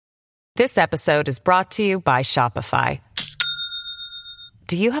This episode is brought to you by Shopify.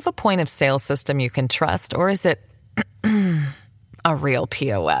 Do you have a point of sale system you can trust, or is it a real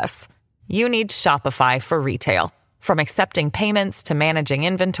POS? You need Shopify for retail. From accepting payments to managing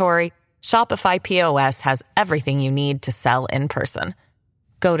inventory, Shopify POS has everything you need to sell in person.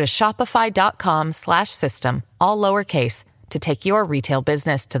 Go to shopify.com/system, all lowercase, to take your retail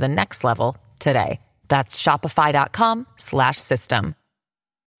business to the next level today. That's shopify.com/system.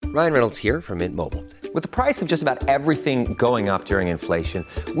 Ryan Reynolds here from Mint Mobile. With the price of just about everything going up during inflation,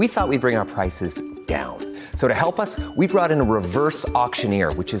 we thought we'd bring our prices down. So to help us, we brought in a reverse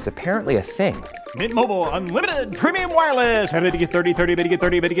auctioneer, which is apparently a thing. Mint Mobile Unlimited Premium Wireless. How to get 30, 30, bit to get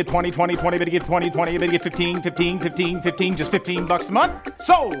 30, bit to get 20, 20, 20, bit to get 20, 20, bit to get 15, 15, 15, 15, just $15 a month?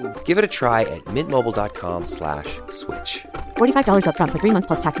 Sold! Give it a try at mintmobile.com/switch. $45 up front for 3 months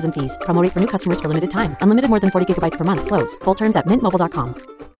plus taxes and fees. Promo rate for new customers for limited time. Unlimited more than 40 gigabytes per month. Slows full terms at mintmobile.com.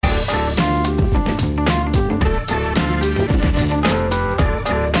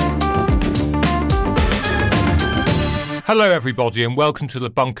 Hello, everybody, and welcome to the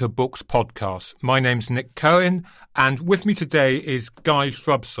Bunker Books podcast. My name's Nick Cohen, and with me today is Guy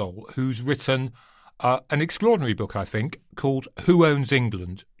Shrubsole, who's written an extraordinary book, I think, called Who Owns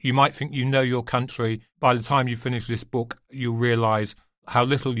England? You might think you know your country. By the time you finish this book, you'll realise how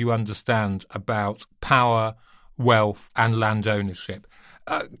little you understand about power, wealth, and land ownership.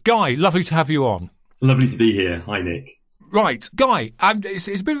 Guy, lovely to have you on. Lovely to be here. Hi, Nick. Right, Guy, it's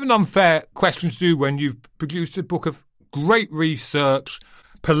a bit of an unfair question to do when you've produced a book of great research,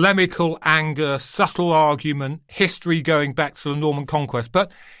 polemical anger, subtle argument, history going back to the Norman Conquest.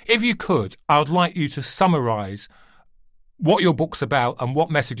 But if you could, I would like you to summarise what your book's about and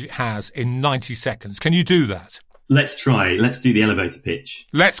what message it has in 90 seconds. Can you do that? Let's try. Let's do the elevator pitch.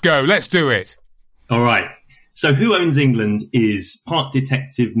 Let's go. Let's do it. All right. So Who Owns England is part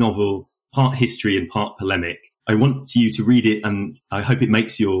detective novel, part history and part polemic. I want you to read it, and I hope it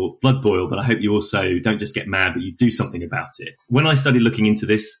makes your blood boil, but I hope you also don't just get mad, but you do something about it. When I started looking into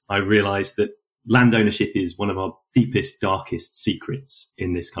this, I realised that land ownership is one of our deepest, darkest secrets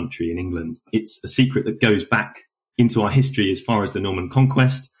in this country, in England. It's a secret that goes back into our history as far as the Norman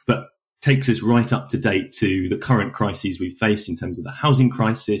Conquest, but takes us right up to date to the current crises we face in terms of the housing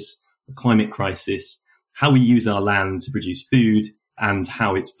crisis, the climate crisis, how we use our land to produce food, and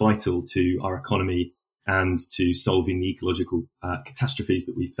how it's vital to our economy and to solving the ecological catastrophes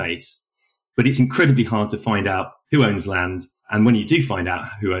that we face. But it's incredibly hard to find out who owns land. And when you do find out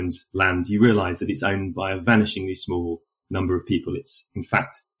who owns land, you realise that it's owned by a vanishingly small number of people. It's, in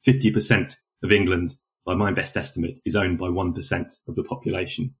fact, 50% of England, by my best estimate, is owned by 1% of the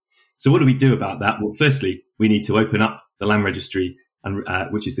population. So what do we do about that? Well, firstly, we need to open up the land registry, and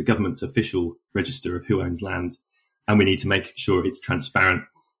which is the government's official register of who owns land. And we need to make sure it's transparent.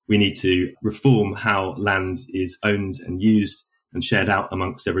 We need to reform how land is owned and used and shared out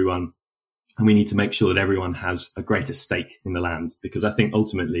amongst everyone. And we need to make sure that everyone has a greater stake in the land, because I think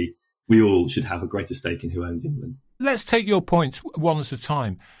ultimately we all should have a greater stake in who owns England. Let's take your points one at a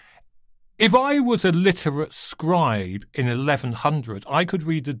time. If I was a literate scribe in 1100, I could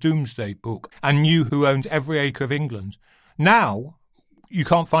read the Domesday Book and knew who owned every acre of England. Now, you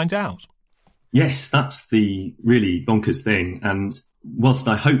can't find out. Yes, that's the really bonkers thing. And whilst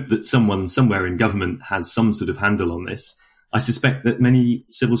I hope that someone somewhere in government has some sort of handle on this, I suspect that many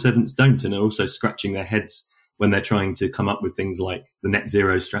civil servants don't, and are also scratching their heads when they're trying to come up with things like the net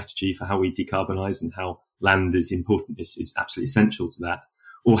zero strategy for how we decarbonise and how land is important, is absolutely essential to that,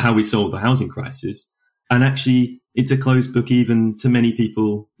 or how we solve the housing crisis. And actually, it's a closed book even to many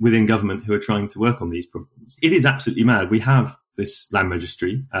people within government who are trying to work on these problems. It is absolutely mad. We have this land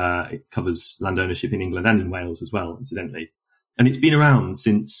registry. It covers land ownership in England and in Wales as well, incidentally. And it's been around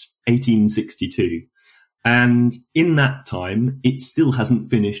since 1862. And in that time, it still hasn't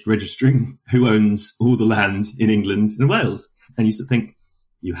finished registering who owns all the land in England and Wales. And you sort of think,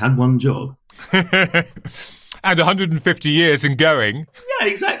 you had one job. And 150 years and going. Yeah,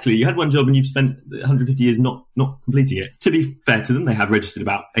 exactly. You had one job and you've spent 150 years not completing it. To be fair to them, they have registered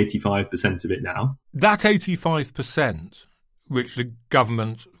about 85% of it now. That 85%, which the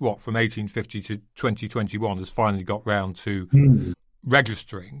government, from 1850 to 2021, has finally got round to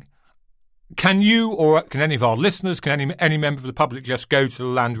registering. Can you, or can any of our listeners, can any member of the public just go to the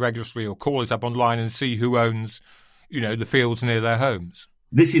land registry or call us up online and see who owns, the fields near their homes?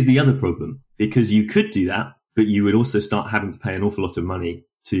 This is the other problem, because you could do that, but you would also start having to pay an awful lot of money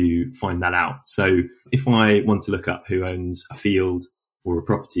to find that out. So if I want to look up who owns a field or a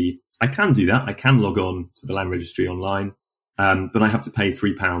property, I can do that. I can log on to the land registry online, but I have to pay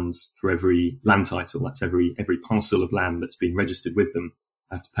 £3 for every land title. That's every parcel of land that's been registered with them.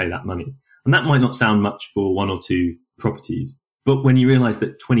 have to pay that money. And that might not sound much for one or two properties. But when you realise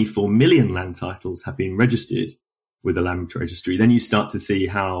that 24 million land titles have been registered with the Land Registry, then you start to see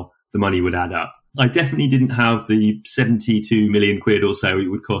how the money would add up. I definitely didn't have the 72 million quid or so it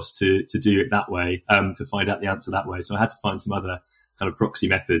would cost to do it that way, to find out the answer that way. So I had to find some other kind of proxy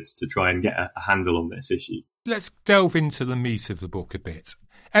methods to try and get a handle on this issue. Let's delve into the meat of the book a bit.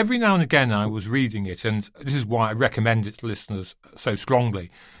 Every now and again I was reading it, and this is why I recommend it to listeners so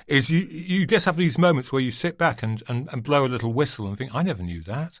strongly, is you just have these moments where you sit back and blow a little whistle and think, I never knew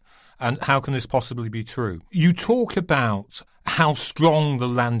that. And how can this possibly be true? You talk about how strong the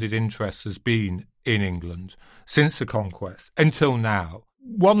landed interest has been in England since the conquest until now.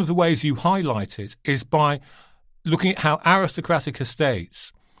 One of the ways you highlight it is by looking at how aristocratic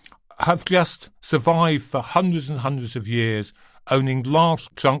estates have just survived for hundreds and hundreds of years, owning large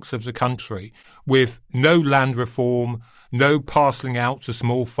chunks of the country with no land reform, no parcelling out to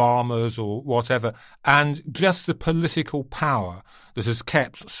small farmers or whatever, and just the political power that has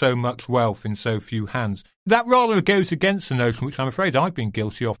kept so much wealth in so few hands. That rather goes against the notion, which I'm afraid I've been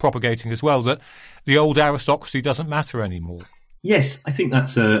guilty of propagating as well, that the old aristocracy doesn't matter anymore. Yes, I think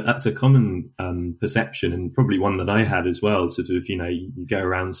that's a common perception, and probably one that I had as well. Sort of, you go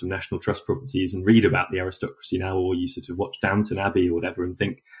around some National Trust properties and read about the aristocracy now, or you sort of watch Downton Abbey or whatever and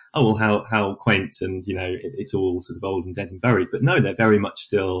think, oh, well, how quaint, and, it's all sort of old and dead and buried. But no, they're very much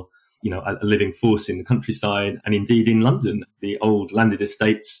still, a living force in the countryside, and indeed in London. The old landed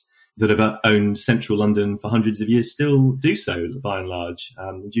estates that have owned central London for hundreds of years still do so, by and large.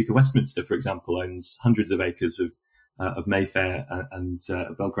 The Duke of Westminster, for example, owns hundreds of acres of Mayfair and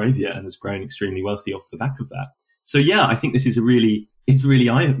Belgravia, and has grown extremely wealthy off the back of that. So yeah, I think this is it's really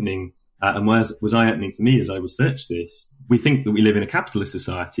eye-opening, and was eye-opening to me as I researched this. We think that we live in a capitalist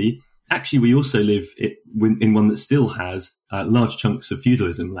society. Actually, we also live in one that still has large chunks of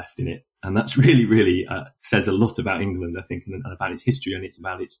feudalism left in it. And that's really says a lot about England, I think, and about its history, and it's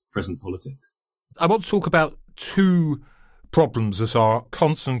about its present politics. I want to talk about two problems that our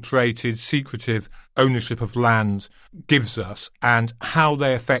concentrated, secretive ownership of land gives us and how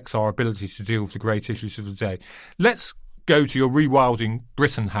they affect our ability to deal with the great issues of the day. Let's go to your Rewilding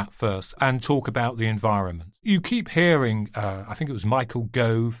Britain hat first and talk about the environment. You keep hearing, I think it was Michael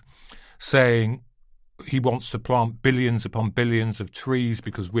Gove, saying he wants to plant billions upon billions of trees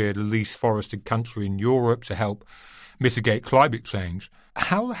because we're the least forested country in Europe to help mitigate climate change.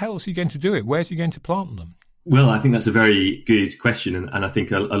 How the hell is he going to do it? Where's he going to plant them? Well, I think that's a very good question. And I think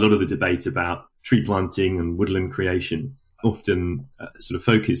a lot of the debate about tree planting and woodland creation often sort of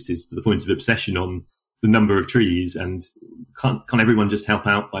focused is to the point of obsession on the number of trees, and can't everyone just help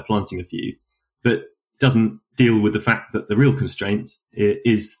out by planting a few? But doesn't deal with the fact that the real constraint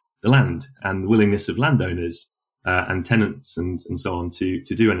is the land and the willingness of landowners and tenants and so on to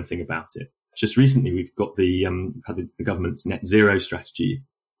do anything about it. Just recently, we've got had the government's net zero strategy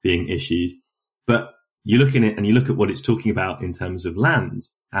being issued, but you look in it and you look at what it's talking about in terms of land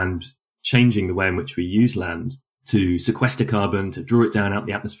and changing the way in which we use land to sequester carbon, to draw it down out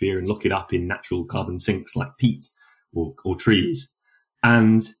the atmosphere and lock it up in natural carbon sinks like peat or trees.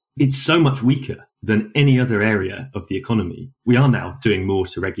 And it's so much weaker than any other area of the economy. We are now doing more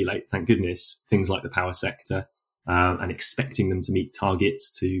to regulate, thank goodness, things like the power sector and expecting them to meet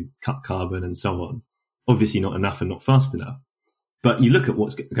targets to cut carbon and so on. Obviously not enough and not fast enough. But you look at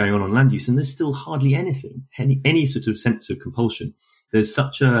what's going on land use and there's still hardly anything, any sort of sense of compulsion. There's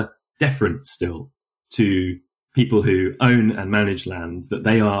such a deference still to people who own and manage land that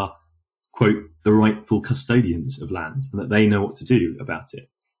they are, quote, the rightful custodians of land and that they know what to do about it.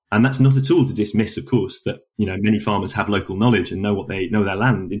 And that's not at all to dismiss, of course, that, many farmers have local knowledge and know their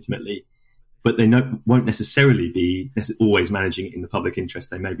land intimately, but they won't necessarily be always managing it in the public interest.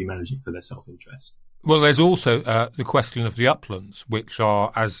 They may be managing it for their self-interest. Well, there's also the question of the uplands, which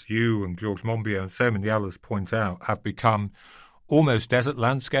are, as you and George Monbiot and so many others point out, have become almost desert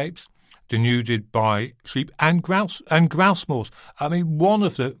landscapes, denuded by sheep and grouse moors. I mean, one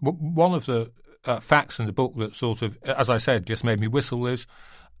of the facts in the book that sort of, as I said, just made me whistle is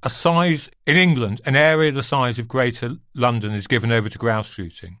a size in England, an area the size of Greater London is given over to grouse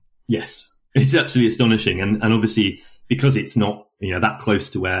shooting. Yes, it's absolutely astonishing, and obviously because it's not that close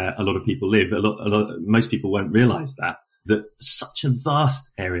to where a lot of people live, most people won't realise that such a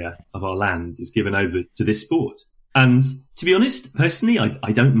vast area of our land is given over to this sport. And to be honest, personally,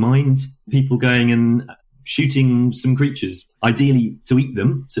 I don't mind people going and shooting some creatures, ideally to eat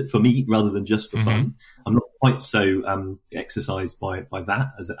them for meat rather than just for fun. I'm not quite so exercised by that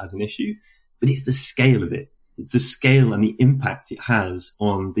as an issue, but it's the scale of it. it's the scale and the impact it has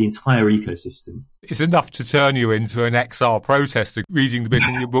on the entire ecosystem. It's enough to turn you into an XR protester, reading the bit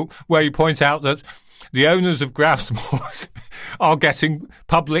in your book where you point out that the owners of grouse moors are getting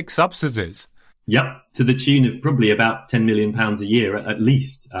public subsidies. Yep, to the tune of probably about £10 million a year at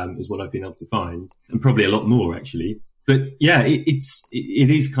least, is what I've been able to find, and probably a lot more actually. But yeah, it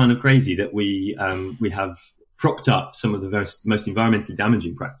is kind of crazy that we have propped up some of the most environmentally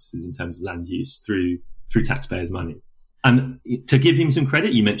damaging practices in terms of land use through taxpayers' money. And to give him some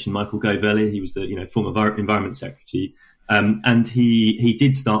credit, you mentioned Michael Gove earlier. He was the former Environment Secretary, and he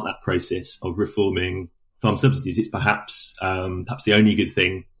did start that process of reforming farm subsidies. It's perhaps the only good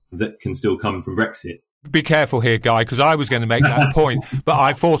thing that can still come from Brexit. Be careful here, Guy, because I was going to make that point, but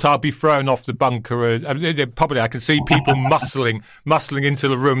I thought I'd be thrown off the bunker. Probably I can see people muscling into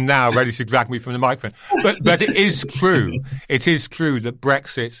the room now, ready to drag me from the microphone. But it is true. It is true that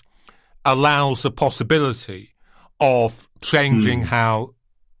Brexit allows the possibility of changing how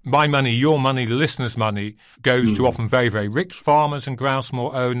my money, your money, the listeners' money goes to often very, very rich farmers and grouse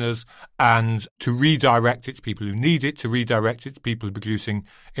moor owners, and to redirect it to people who need it, to redirect it to people who are producing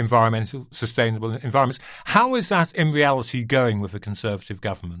environmental, sustainable environments. How is that in reality going with the Conservative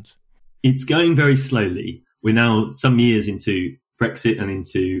government? It's going very slowly. We're now some years into Brexit and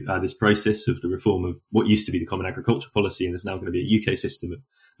into this process of the reform of what used to be the Common Agricultural Policy, and there's now going to be a UK system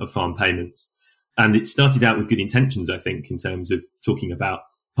of farm payments. And it started out with good intentions, I think, in terms of talking about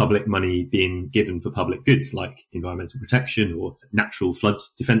public money being given for public goods like environmental protection or natural flood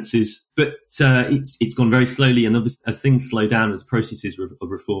defences. But it's gone very slowly, and as things slow down, as processes of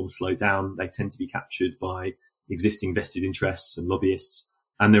reform slow down, they tend to be captured by existing vested interests and lobbyists.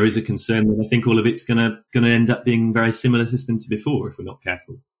 And there is a concern that I think all of it's going to end up being a very similar system to before if we're not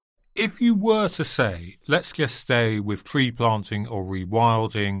careful. If you were to say, let's just stay with tree planting or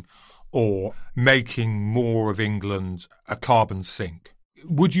rewilding or making more of England a carbon sink,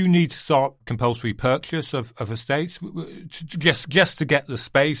 would you need to start compulsory purchase of estates just to get the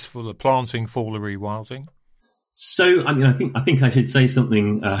space for the planting, for the rewilding? So, I mean, I think I should say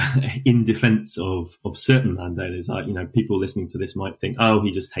something in defence of certain landowners. People listening to this might think, oh,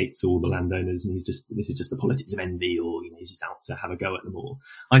 he just hates all the landowners, and this is just the politics of envy, or he's just out to have a go at them all.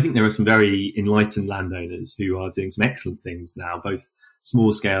 I think there are some very enlightened landowners who are doing some excellent things now, both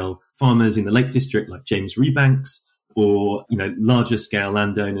small scale farmers in the Lake District like James Rebanks, or larger scale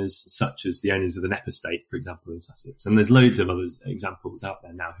landowners such as the owners of the Knepp estate, for example, in Sussex. And there's loads of other examples out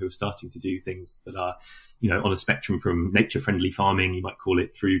there now who are starting to do things that are on a spectrum from nature friendly farming, you might call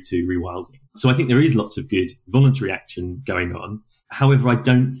it, through to rewilding. So I think there is lots of good voluntary action going on. However, I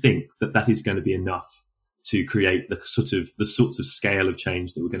don't think that is going to be enough to create the sorts of scale of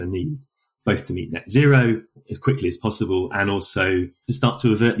change that we're going to need, both to meet net zero as quickly as possible and also to start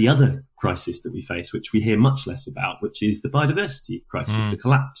to avert the other crisis that we face, which we hear much less about, which is the biodiversity crisis, the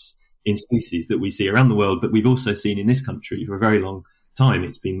collapse in species that we see around the world, but we've also seen in this country for a very long time.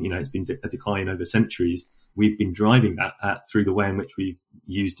 It's been a decline over centuries. We've been driving that through the way in which we've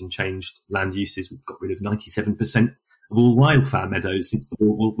used and changed land uses. We've got rid of 97% of all wildflower meadows since the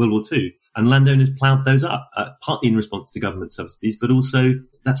World War II. And landowners ploughed those up, partly in response to government subsidies, but also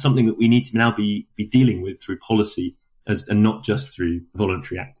that's something that we need to now be dealing with through policy and not just through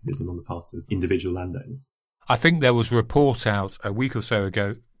voluntary activism on the part of individual landowners. I think there was a report out a week or so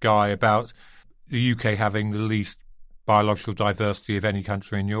ago, Guy, about the UK having the least biological diversity of any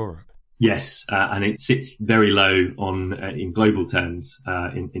country in Europe. Yes, and it sits very low on in global terms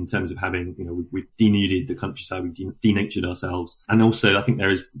in terms of having, we've denuded the countryside, we've denatured ourselves. And also, I think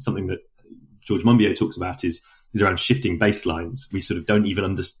there is something that George Monbiot talks about is around shifting baselines. We sort of don't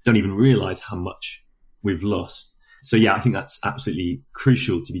even realise how much we've lost. So, yeah, I think that's absolutely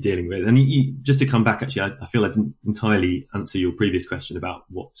crucial to be dealing with. And just to come back, actually, I feel I didn't entirely answer your previous question about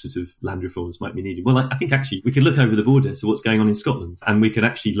what sort of land reforms might be needed. Well, I think actually we could look over the border to what's going on in Scotland, and we could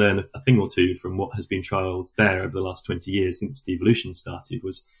actually learn a thing or two from what has been trialled there over the last 20 years since devolution started.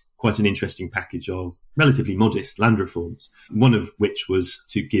 Was quite an interesting package of relatively modest land reforms, one of which was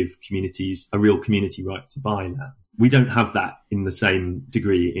to give communities a real community right to buy land. We don't have that in the same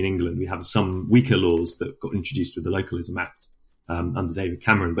degree in England. We have some weaker laws that got introduced with the Localism Act under David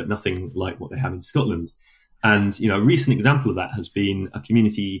Cameron, but nothing like what they have in Scotland. And, a recent example of that has been a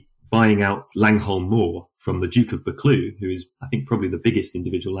community buying out Langholm Moor from the Duke of Buccleuch, who is, I think, probably the biggest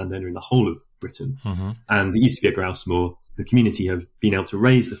individual landowner in the whole of Britain. Mm-hmm. And it used to be a grouse moor. The community have been able to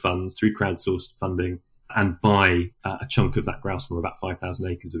raise the funds through crowdsourced funding and buy a chunk of that grouse moor, about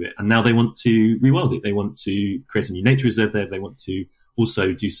 5,000 acres of it. And now they want to rewild it. They want to create a new nature reserve there. They want to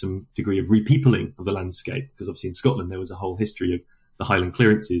also do some degree of repeopling of the landscape, because obviously in Scotland there was a whole history of the Highland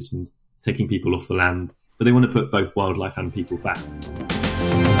clearances and taking people off the land, but they want to put both wildlife and people back.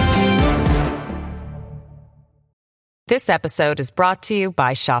 This episode is brought to you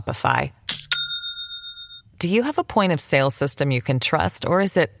by Shopify. Do you have a point of sale system you can trust, or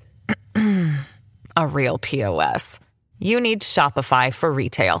is it a real POS? You need Shopify for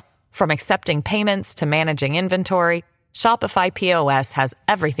retail. From accepting payments to managing inventory, Shopify POS has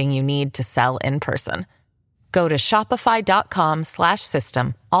everything you need to sell in person. Go to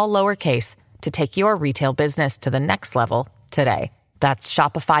shopify.com/system, all lowercase, to take your retail business to the next level today. That's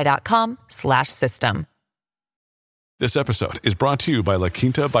shopify.com/system. This episode is brought to you by La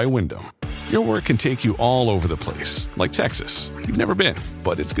Quinta by Wyndham. Your work can take you all over the place, like Texas. You've never been,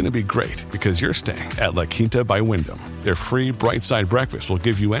 but it's going to be great because you're staying at La Quinta by Wyndham. Their free Bright Side breakfast will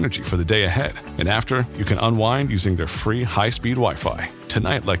give you energy for the day ahead. And after, you can unwind using their free high-speed Wi-Fi.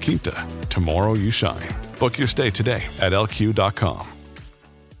 Tonight, La Quinta. Tomorrow, you shine. Book your stay today at LQ.com.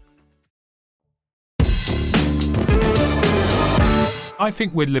 I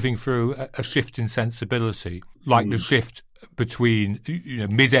think we're living through a shift in sensibility, like the shift between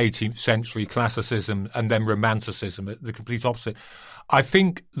mid-18th century classicism and then romanticism, the complete opposite. I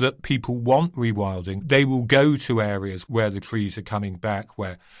think that people want rewilding. They will go to areas where the trees are coming back,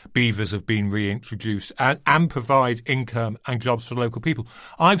 where beavers have been reintroduced, and provide income and jobs for local people.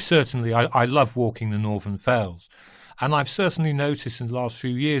 I love walking the Northern Fells. And I've certainly noticed in the last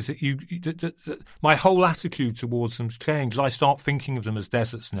few years that that my whole attitude towards them's changed. I start thinking of them as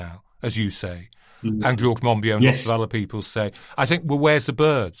deserts now, as you say, and George Monbiot and lots of other people say. I think, well, where's the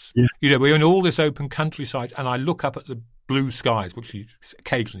birds? Yeah. We're in all this open countryside, and I look up at the blue skies, which you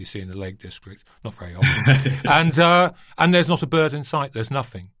occasionally see in the Lake District, not very often, and there's not a bird in sight. There's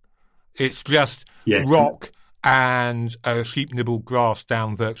nothing. It's just rock and sheep-nibbled grass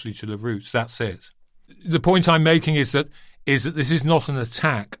down virtually to the roots. That's it. The point I'm making is that this is not an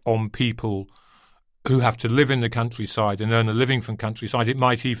attack on people who have to live in the countryside and earn a living from countryside. It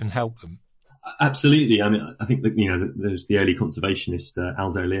might even help them. Absolutely. I mean, I think that, there's the early conservationist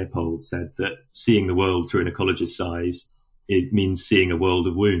Aldo Leopold said that seeing the world through an ecologist's eyes, it means seeing a world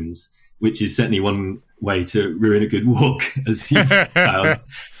of wounds, which is certainly one way to ruin a good walk, as you've found.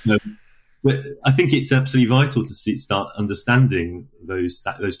 But I think it's absolutely vital to start understanding those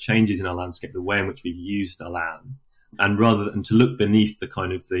changes in our landscape, the way in which we've used our land, and rather than to look beneath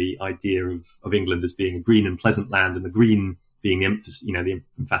the idea of England as being a green and pleasant land, and the green being the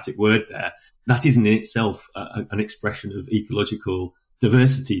emphatic word there. That isn't in itself an expression of ecological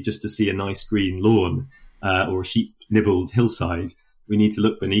diversity. Just to see a nice green lawn or a sheep nibbled hillside, we need to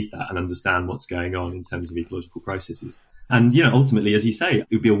look beneath that and understand what's going on in terms of ecological processes. And, ultimately, as you say, it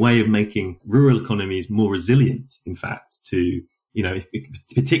would be a way of making rural economies more resilient, in fact, to,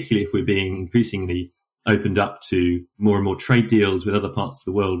 particularly if we're being increasingly opened up to more and more trade deals with other parts of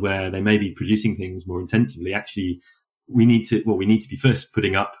the world where they may be producing things more intensively. Actually, we need to be first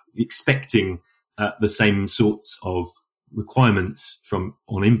putting up, expecting the same sorts of requirements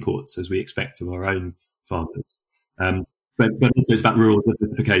on imports as we expect of our own farmers. But also it's about rural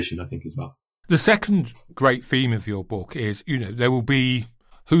diversification, I think, as well. The second great theme of your book is, there will be,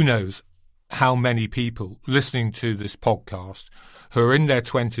 who knows how many people listening to this podcast who are in their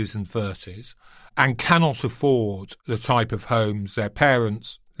 20s and 30s and cannot afford the type of homes their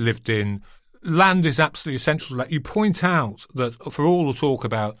parents lived in. Land is absolutely essential to that. You point out that for all the talk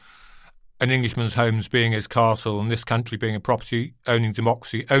about an Englishman's homes being his castle and this country being a property-owning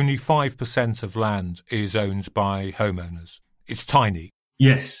democracy, only 5% of land is owned by homeowners. It's tiny.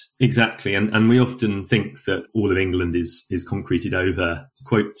 Yes, exactly. And we often think that all of England is concreted over. To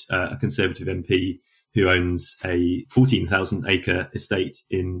quote a Conservative MP who owns a 14,000-acre estate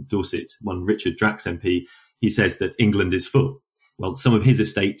in Dorset, one Richard Drax MP, he says that England is full. Well, some of his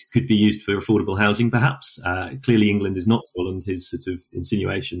estate could be used for affordable housing, perhaps. Clearly, England is not full, and his sort of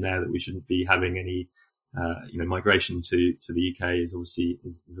insinuation there that we shouldn't be having any migration to the UK is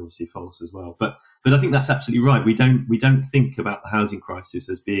obviously false as well. But I think that's absolutely right. We don't think about the housing crisis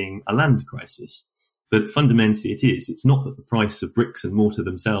as being a land crisis, but fundamentally it is. It's not that the price of bricks and mortar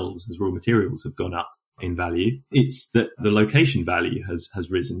themselves as raw materials have gone up in value. It's that the location value has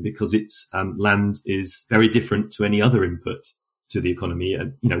risen because its land is very different to any other input to the economy.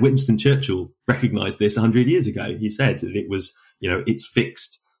 And Winston Churchill recognised this 100 years ago. He said that it was it's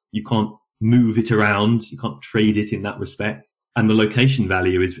fixed. You can't move it around. You can't trade it in that respect. And the location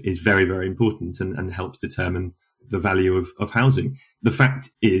value is very, very important and helps determine the value of housing. The fact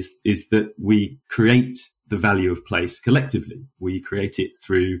is that we create the value of place collectively. We create it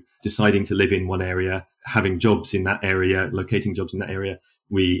through deciding to live in one area, having jobs in that area, locating jobs in that area.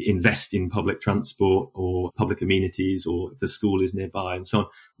 we invest in public transport or public amenities, or if the school is nearby and so on.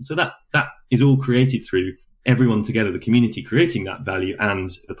 And so that is all created through everyone together, the community creating that value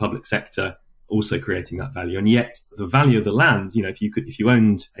and the public sector also creating that value. And yet the value of the land, if you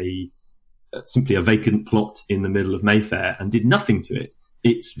owned simply a vacant plot in the middle of Mayfair and did nothing to it,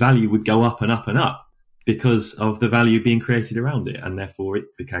 its value would go up and up and up because of the value being created around it, and therefore it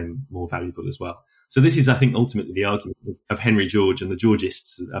became more valuable as well. So this is, I think, ultimately the argument of Henry George and the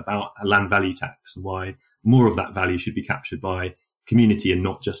Georgists about a land value tax, and why more of that value should be captured by community and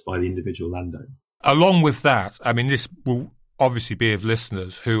not just by the individual landowner. Along with that, I mean, this will obviously be of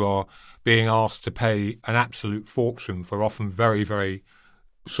listeners who are being asked to pay an absolute fortune for often very, very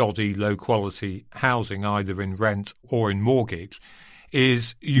shoddy, low-quality housing, either in rent or in mortgage,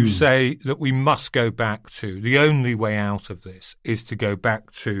 is you say that we must go back to, the only way out of this is to go back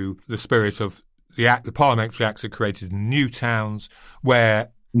to the spirit of the Parliamentary Acts that created new towns, where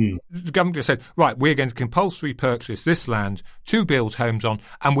the government just said, right, we're going to compulsory purchase this land to build homes on,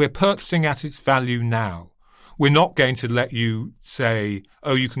 and we're purchasing at its value now. We're not going to let you say,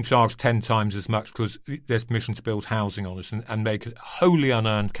 oh, you can charge 10 times as much because there's permission to build housing on it and make a wholly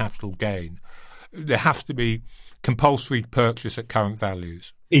unearned capital gain. There has to be compulsory purchase at current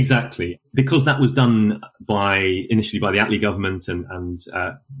values. Exactly, because that was done initially by the Attlee government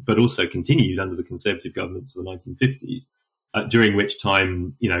but also continued under the Conservative governments of the 1950s, during which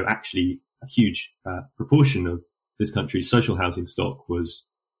time, actually a huge proportion of this country's social housing stock was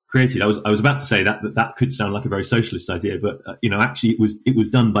created. I was about to say that could sound like a very socialist idea, but actually it was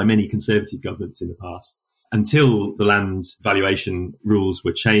done by many Conservative governments in the past, until the land valuation rules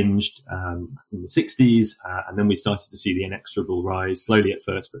were changed in the 60s, and then we started to see the inexorable rise, slowly at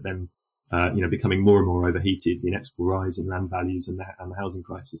first, but then becoming more and more overheated, the inexorable rise in land values and the housing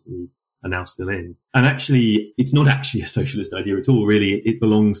crisis that we are now still in. And actually, it's not actually a socialist idea at all, really. It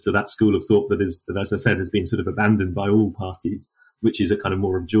belongs to that school of thought that, as I said, has been sort of abandoned by all parties, which is a kind of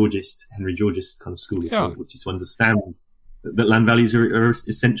more of Henry Georgist kind of school of thought, which is to understand that land values are an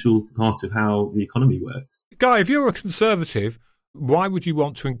essential part of how the economy works. Guy, if you're a Conservative, why would you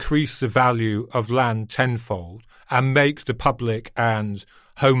want to increase the value of land tenfold and make the public and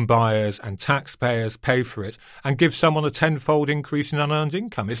home buyers and taxpayers pay for it and give someone a tenfold increase in unearned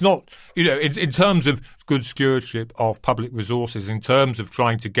income? It's not, in terms of good stewardship of public resources, in terms of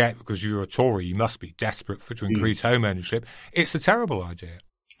trying to get, because you're a Tory, you must be desperate to increase home ownership. It's a terrible idea.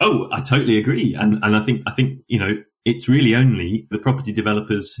 Oh, I totally agree. And I think it's really only the property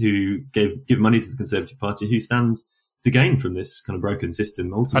developers who give money to the Conservative Party who stand to gain from this kind of broken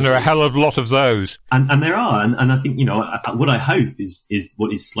system ultimately. And there are a hell of a lot of those. And there are. And I think, what I hope is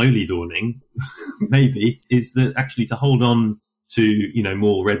what is slowly dawning, maybe, is that actually to hold on to,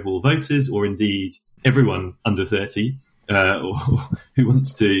 more red wall voters, or indeed everyone under 30 or who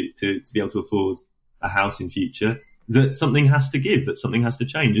wants to be able to afford a house in future, that something has to give, that something has to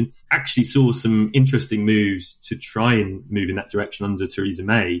change. And actually saw some interesting moves to try and move in that direction under Theresa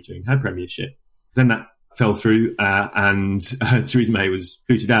May during her premiership. Then that fell through and Theresa May was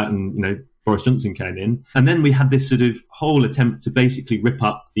booted out, and Boris Johnson came in. And then we had this sort of whole attempt to basically rip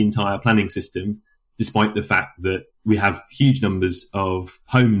up the entire planning system, despite the fact that we have huge numbers of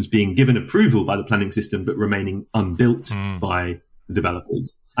homes being given approval by the planning system but remaining unbuilt by the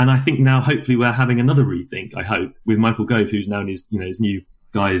developers. And I think now, hopefully, we're having another rethink, I hope, with Michael Gove, who's now in his new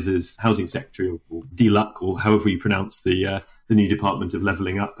guise as Housing Secretary, or DLUC, or however you pronounce the new Department of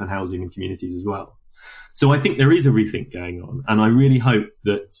Levelling Up and Housing and Communities as well. So I think there is a rethink going on. And I really hope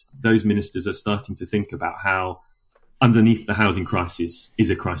that those ministers are starting to think about how underneath the housing crisis is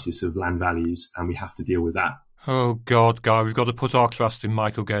a crisis of land values, and we have to deal with that. Oh, God, Guy, we've got to put our trust in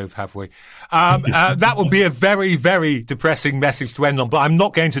Michael Gove, have we? That would be a very, very depressing message to end on, but I'm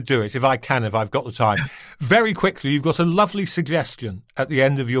not going to do it if I've got the time. Very quickly, you've got a lovely suggestion at the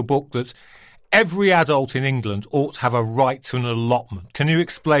end of your book that every adult in England ought to have a right to an allotment. Can you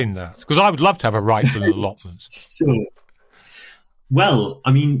explain that? Because I would love to have a right to an allotment. Sure. Well,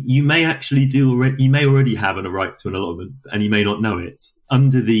 I mean, you may already have a right to an allotment, and you may not know it.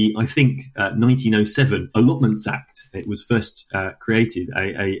 Under the, I think, 1907 Allotments Act, it was first created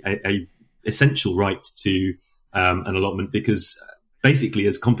a essential right to an allotment, because basically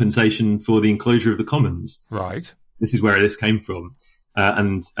as compensation for the enclosure of the commons. Right. This is where this came from.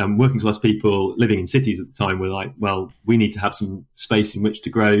 And working class people living in cities at the time were like, well, we need to have some space in which to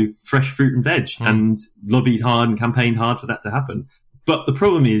grow fresh fruit and veg, and lobbied hard and campaigned hard for that to happen. But the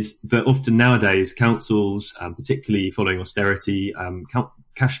problem is that often nowadays councils, particularly following austerity,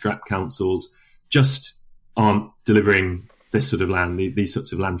 cash-strapped councils, just aren't delivering this sort of land, these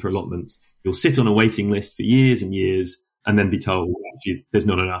sorts of land for allotments. You'll sit on a waiting list for years and years, and then be told, actually, there's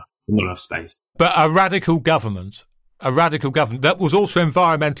not enough space. But a radical government that was also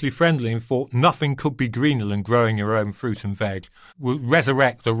environmentally friendly and thought nothing could be greener than growing your own fruit and veg will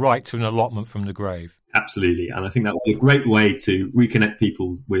resurrect the right to an allotment from the grave. Absolutely. And I think that would be a great way to reconnect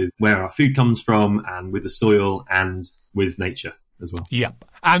people with where our food comes from and with the soil and with nature as well. Yep.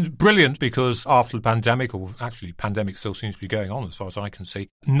 And brilliant, because after the pandemic, or actually pandemic still seems to be going on as far as I can see,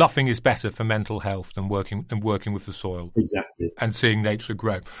 nothing is better for mental health than working with the soil. Exactly. And seeing nature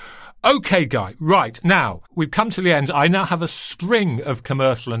grow. Okay, Guy. Right. Now, we've come to the end. I now have a string of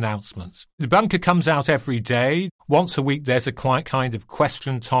commercial announcements. The Bunker comes out every day. Once a week, there's a kind of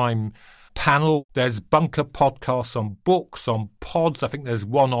question time panel. There's Bunker podcasts on books, on pods. I think there's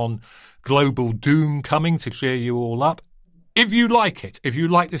one on global doom coming to cheer you all up. If you like it, if you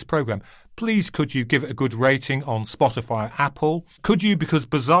like this programme, please could you give it a good rating on Spotify or Apple? Could you, because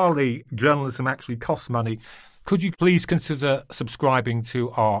bizarrely journalism actually costs money, could you please consider subscribing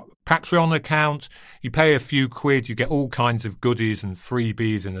to our Patreon account? You pay a few quid, you get all kinds of goodies and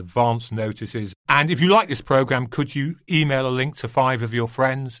freebies and advance notices. And if you like this programme, could you email a link to 5 of your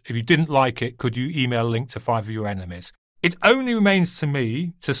friends? If you didn't like it, could you email a link to 5 of your enemies? It only remains to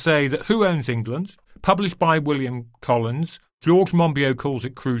me to say that Who Owns England, published by William Collins, George Monbiot calls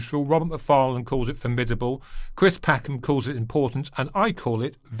it crucial, Robert Macfarlane calls it formidable, Chris Packham calls it important, and I call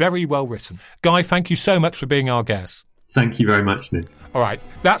it very well written. Guy, thank you so much for being our guest. Thank you very much, Nick. All right,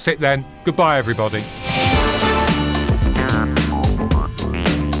 that's it then. Goodbye, everybody.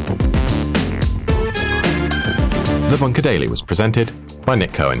 The Bunker Daily was presented by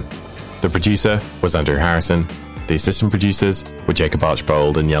Nick Cohen. The producer was Andrew Harrison. The assistant producers were Jacob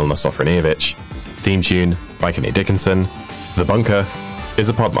Archbold and Yelena Sofronievich. Theme tune by Kenny Dickinson. The Bunker is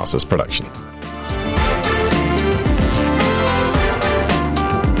a Podmasters production.